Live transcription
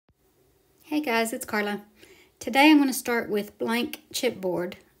Hey guys, it's Carla. Today I'm going to start with blank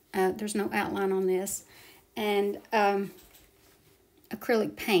chipboard. There's no outline on this. And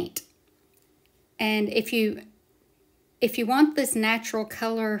acrylic paint. And if you want this natural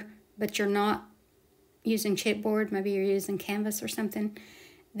color, but you're not using chipboard, maybe you're using canvas or something,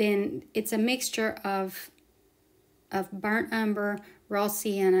 then it's a mixture of burnt umber, raw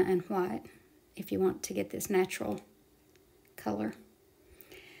sienna, and white if you want to get this natural color.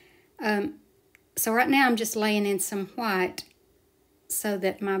 So right now I'm just laying in some white so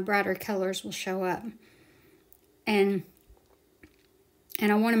that my brighter colors will show up. And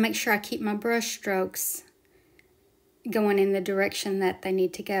I want to make sure I keep my brush strokes going in the direction that they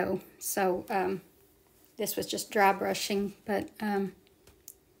need to go. So this was just dry brushing, but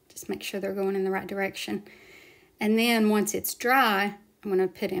just make sure they're going in the right direction. And then once it's dry, I'm going to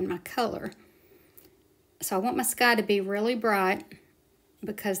put in my color. So I want my sky to be really bright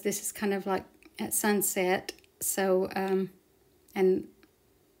because this is kind of like at sunset. So, and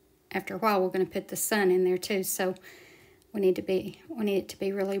after a while we're going to put the sun in there too. So we need it to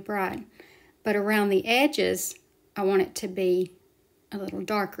be really bright. But around the edges, I want it to be a little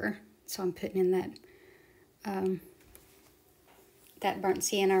darker. So I'm putting in that burnt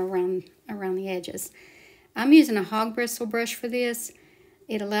sienna around the edges. I'm using a hog bristle brush for this.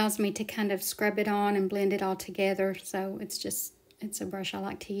 It allows me to kind of scrub it on and blend it all together. So it's a brush I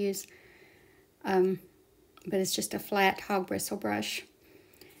like to use. But it's just a flat hog bristle brush.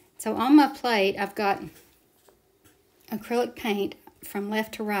 So on my plate, I've got acrylic paint from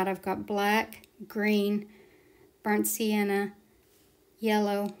left to right. I've got black, green, burnt sienna,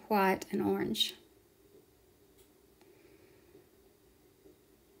 yellow, white, and orange.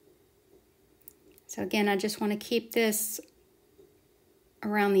 So again, I just want to keep this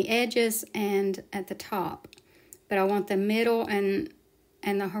around the edges and at the top. But I want the middle and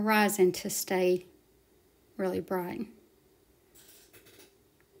the horizon to stay really bright.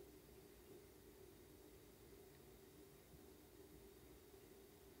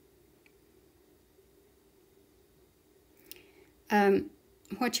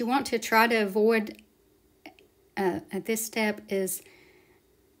 What you want to try to avoid at this step is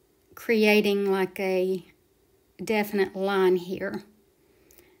creating like a definite line here.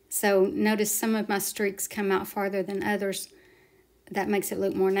 So notice some of my streaks come out farther than others. That makes it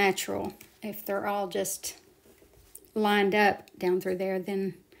look more natural. If they're all just lined up down through there,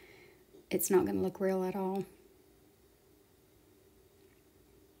 then it's not going to look real at all.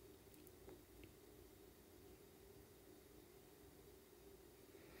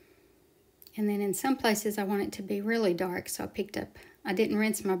 And then in some places I want it to be really dark, so I didn't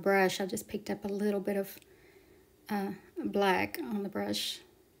rinse my brush, I just picked up a little bit of black on the brush.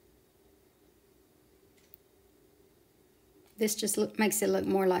 This just makes it look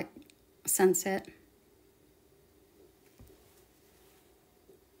more like sunset.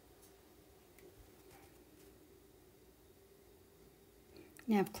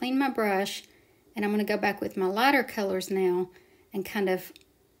 Now I've cleaned my brush, and I'm going to go back with my lighter colors now and kind of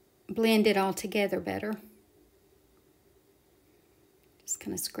blend it all together better. Just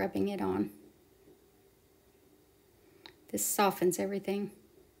kind of scrubbing it on. This softens everything.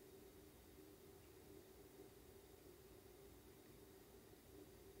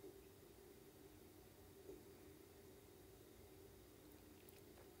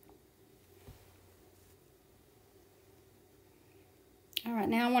 All right,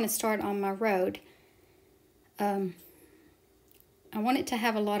 now I want to start on my road. I want it to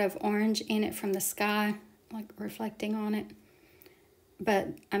have a lot of orange in it from the sky, like reflecting on it. But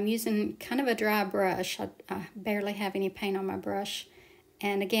I'm using kind of a dry brush. I barely have any paint on my brush.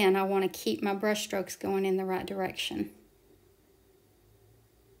 And again, I want to keep my brush strokes going in the right direction.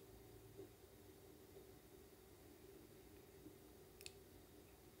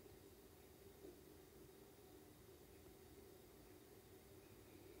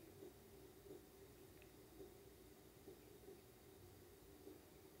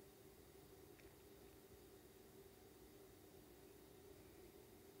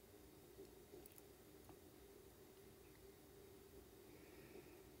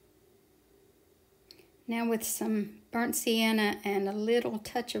 Now with some burnt sienna and a little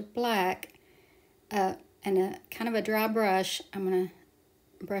touch of black and a kind of a dry brush, I'm going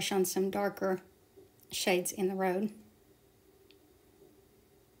to brush on some darker shades in the road.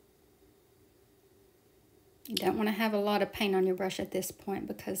 You don't want to have a lot of paint on your brush at this point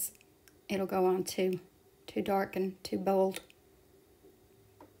because it'll go on too dark and too bold.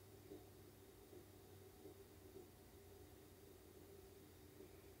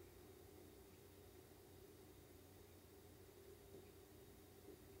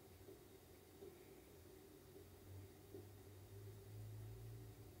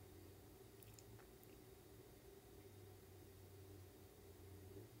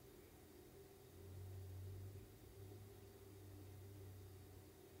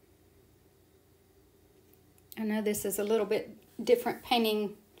 I know this is a little bit different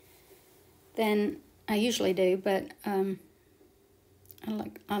painting than I usually do, but I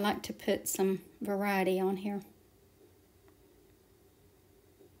like to put some variety on here.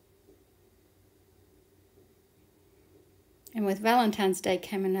 And with Valentine's Day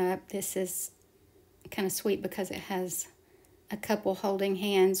coming up, this is kind of sweet because it has a couple holding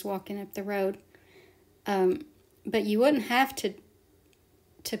hands walking up the road. But you wouldn't have to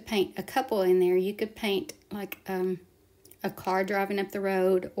paint a couple in there. You could paint like a car driving up the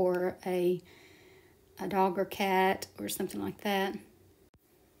road, or a dog or cat or something like that.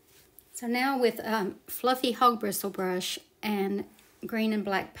 So now with fluffy hog bristle brush and green and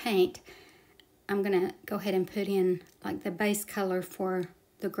black paint, I'm going to go ahead and put in like the base color for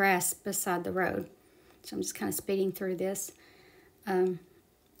the grass beside the road. So I'm just kind of speeding through this.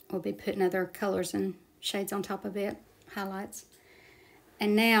 We'll be putting other colors and shades on top of it, highlights.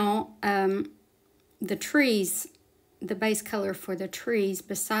 And now the trees, the base color for the trees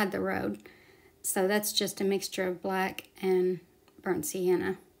beside the road. So that's just a mixture of black and burnt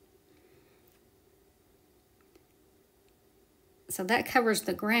sienna. So that covers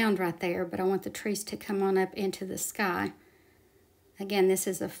the ground right there, but I want the trees to come on up into the sky. Again, this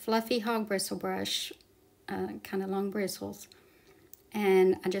is a fluffy hog bristle brush, kind of long bristles.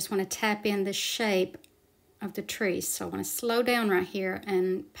 And I just want to tap in the shape of the trees. So I want to slow down right here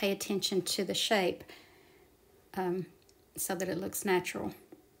and pay attention to the shape so that it looks natural.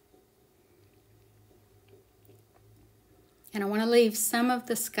 And I want to leave some of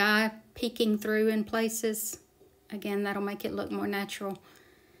the sky peeking through in places. Again, that'll make it look more natural.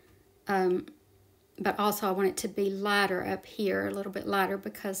 But also I want it to be lighter up here, a little bit lighter,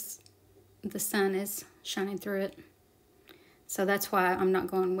 because the sun is shining through it. So that's why I'm not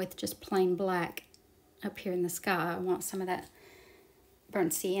going with just plain black up here in the sky. I want some of that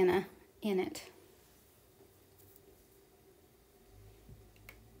burnt sienna in it.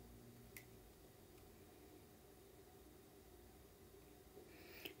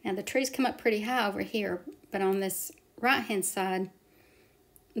 Now the trees come up pretty high over here, but on this right-hand side,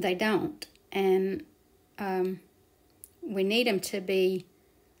 they don't. And we need them to be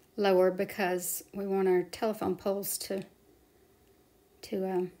lower because we want our telephone poles to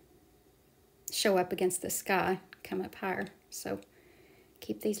show up against the sky, come up higher. So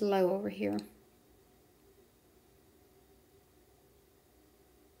keep these low over here.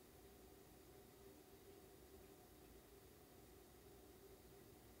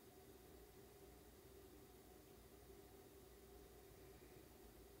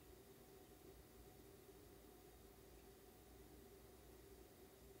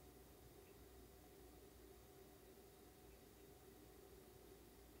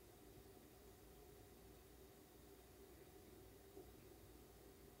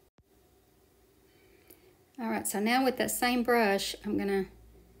 All right, so now with that same brush, I'm gonna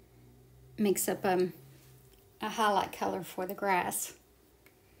mix up a highlight color for the grass.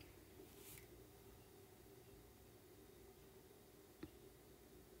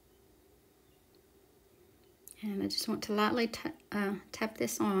 And I just want to lightly tap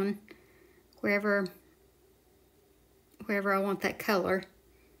this on wherever I want that color.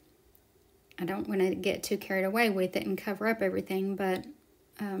 I don't want to get too carried away with it and cover up everything, but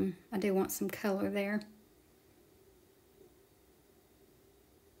I do want some color there.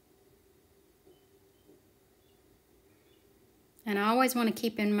 And I always want to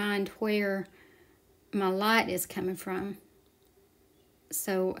keep in mind where my light is coming from.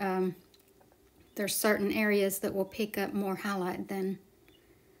 So there's certain areas that will pick up more highlight than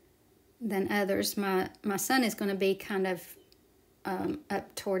others. My sun is going to be kind of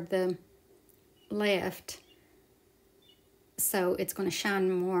up toward the left, so it's going to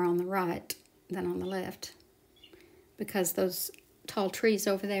shine more on the right than on the left, because those tall trees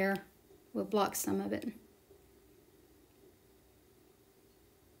over there will block some of it.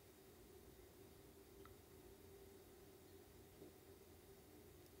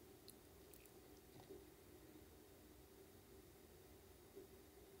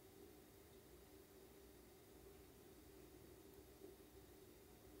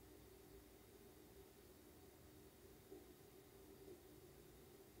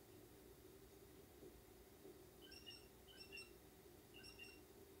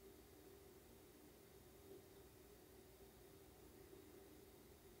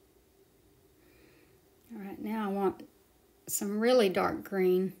 All right, now I want some really dark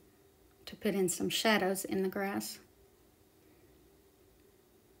green to put in some shadows in the grass.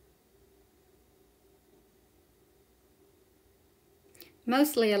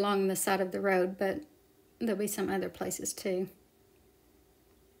 Mostly along the side of the road, but there'll be some other places too.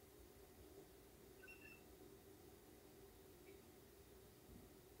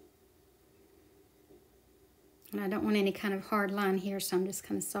 And I don't want any kind of hard line here, so I'm just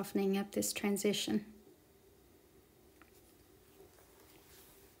kind of softening up this transition.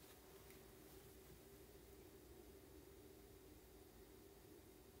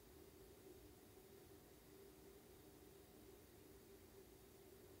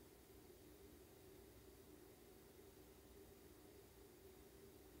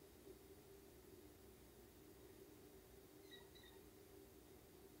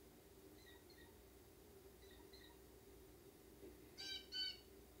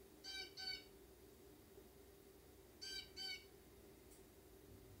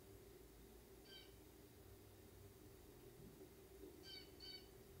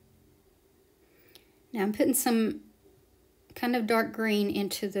 Now I'm putting some kind of dark green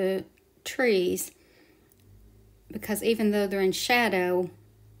into the trees because even though they're in shadow,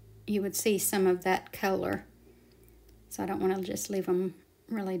 you would see some of that color. So I don't want to just leave them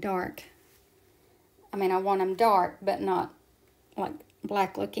really dark. I mean, I want them dark, but not like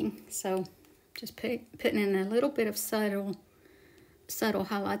black looking. So just putting in a little bit of subtle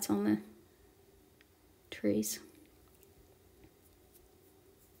highlights on the trees.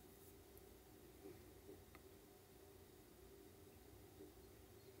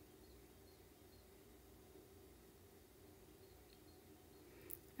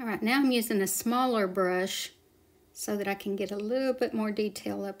 All right, now I'm using a smaller brush so that I can get a little bit more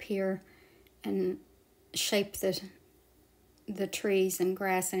detail up here and shape the trees and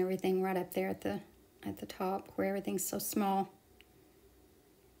grass and everything right up there at the top where everything's so small.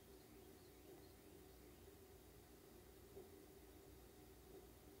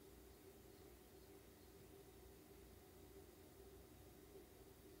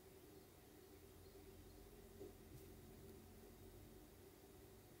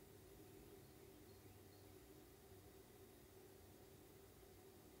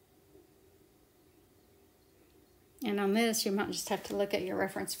 And on this, you might just have to look at your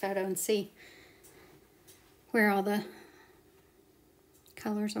reference photo and see where all the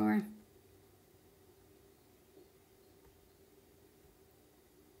colors are.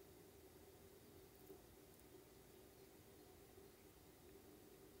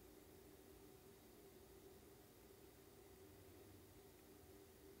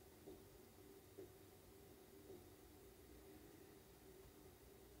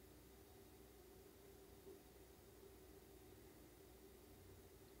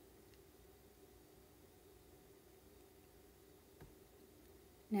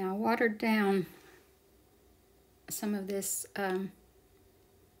 Now I watered down some of this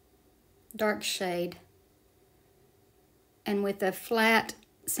dark shade, and with a flat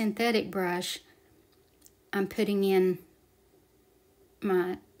synthetic brush I'm putting in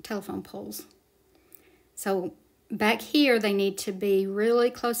my telephone poles. So back here they need to be really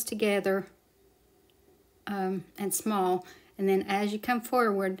close together and small, and then as you come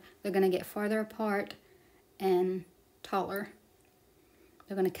forward they're going to get farther apart and taller.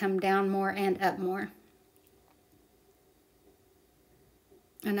 They're going to come down more and up more.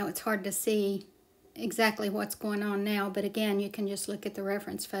 I know it's hard to see exactly what's going on now, but again, you can just look at the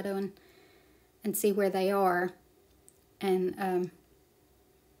reference photo and see where they are, and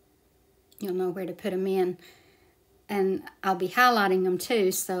you'll know where to put them in. And I'll be highlighting them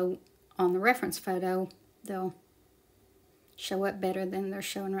too, so on the reference photo, they'll show up better than they're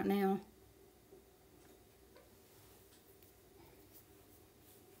showing right now.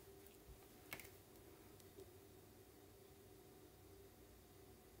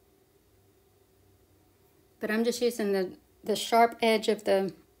 But I'm just using the sharp edge of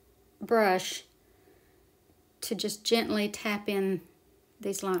the brush to just gently tap in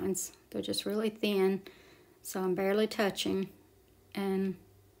these lines. They're just really thin, so I'm barely touching, and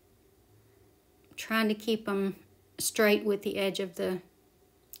trying to keep them straight with the edge of the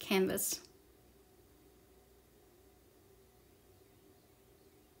canvas.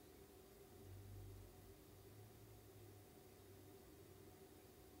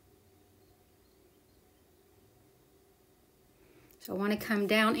 So I want to come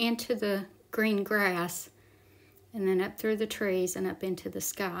down into the green grass and then up through the trees and up into the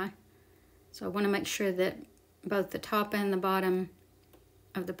sky. So I want to make sure that both the top and the bottom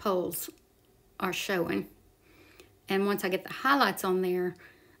of the poles are showing. And once I get the highlights on there,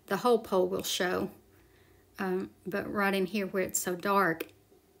 the whole pole will show. But right in here where it's so dark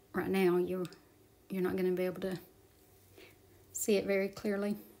right now, you're not going to be able to see it very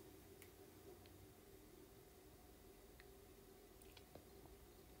clearly.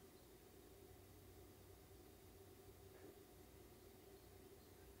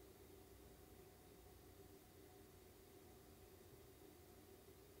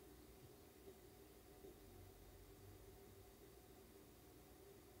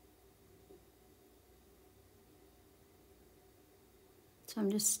 So I'm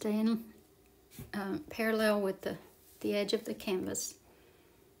just staying parallel with the edge of the canvas.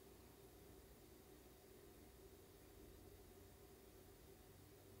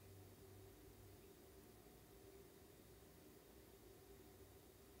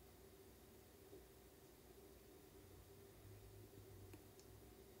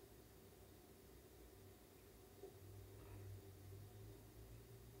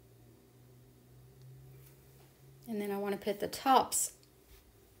 And then I want to put the tops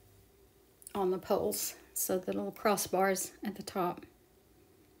on the poles, so the little crossbars at the top.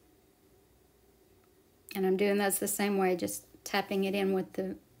 And I'm doing those the same way, just tapping it in with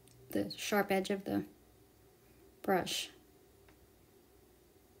the sharp edge of the brush.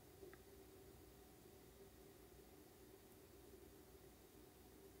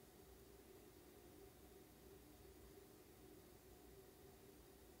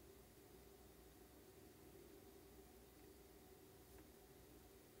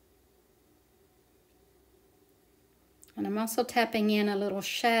 And I'm also tapping in a little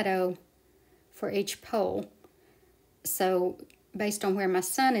shadow for each pole. So based on where my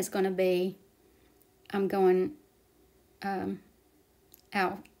sun is going to be, I'm going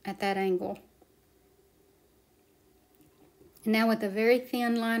out at that angle. And now with a very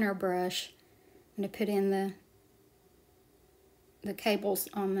thin liner brush, I'm going to put in the cables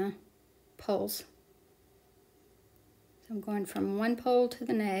on the poles. So I'm going from one pole to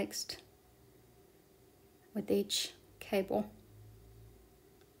the next with each cable.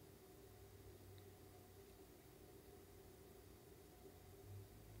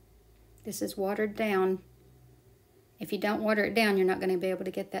 This is watered down. If you don't water it down, you're not going to be able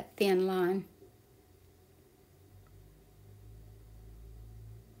to get that thin line.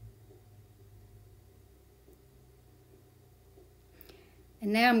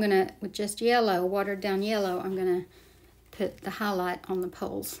 And now I'm going to, with just yellow, watered down yellow, I'm going to put the highlight on the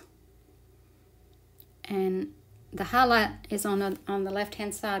poles. And the highlight is on the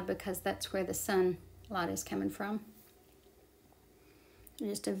left-hand side because that's where the sunlight is coming from.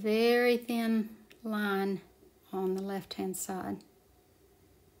 Just a very thin line on the left-hand side.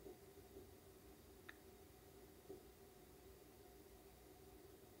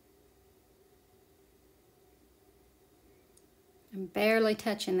 I'm barely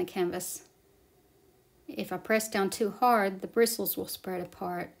touching the canvas. If I press down too hard, the bristles will spread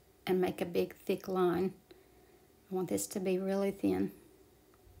apart and make a big thick line. I want this to be really thin.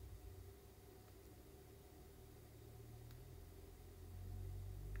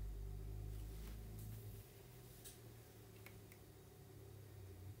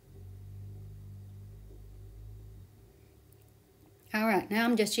 All right, now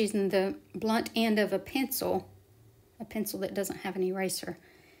I'm just using the blunt end of a pencil that doesn't have an eraser,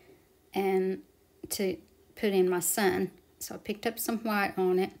 and to put in my sun. So I picked up some white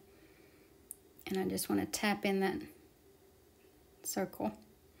on it, and I just want to tap in that circle.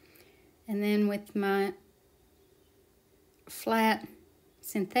 And then with my flat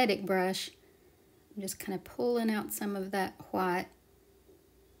synthetic brush, I'm just kind of pulling out some of that white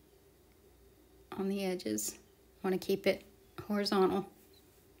on the edges. I want to keep it horizontal.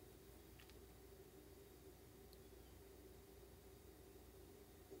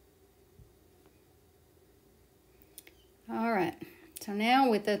 All right, so now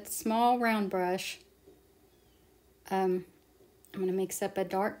with a small round brush, I'm going to mix up a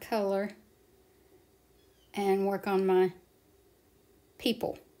dark color and work on my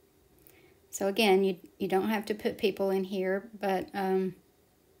people. So again, you don't have to put people in here, but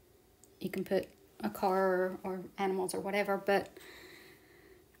you can put a car or animals or whatever, but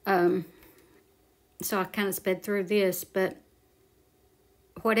so I kind of sped through this, but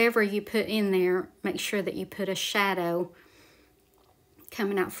whatever you put in there, make sure that you put a shadow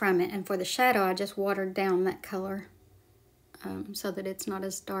coming out from it. And for the shadow, I just watered down that color so that it's not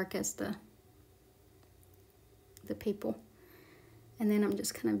as dark as the people. And then I'm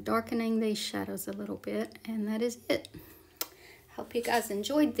just kind of darkening these shadows a little bit, and that is it. Hope you guys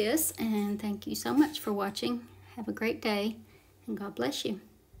enjoyed this, and thank you so much for watching. Have a great day, and God bless you.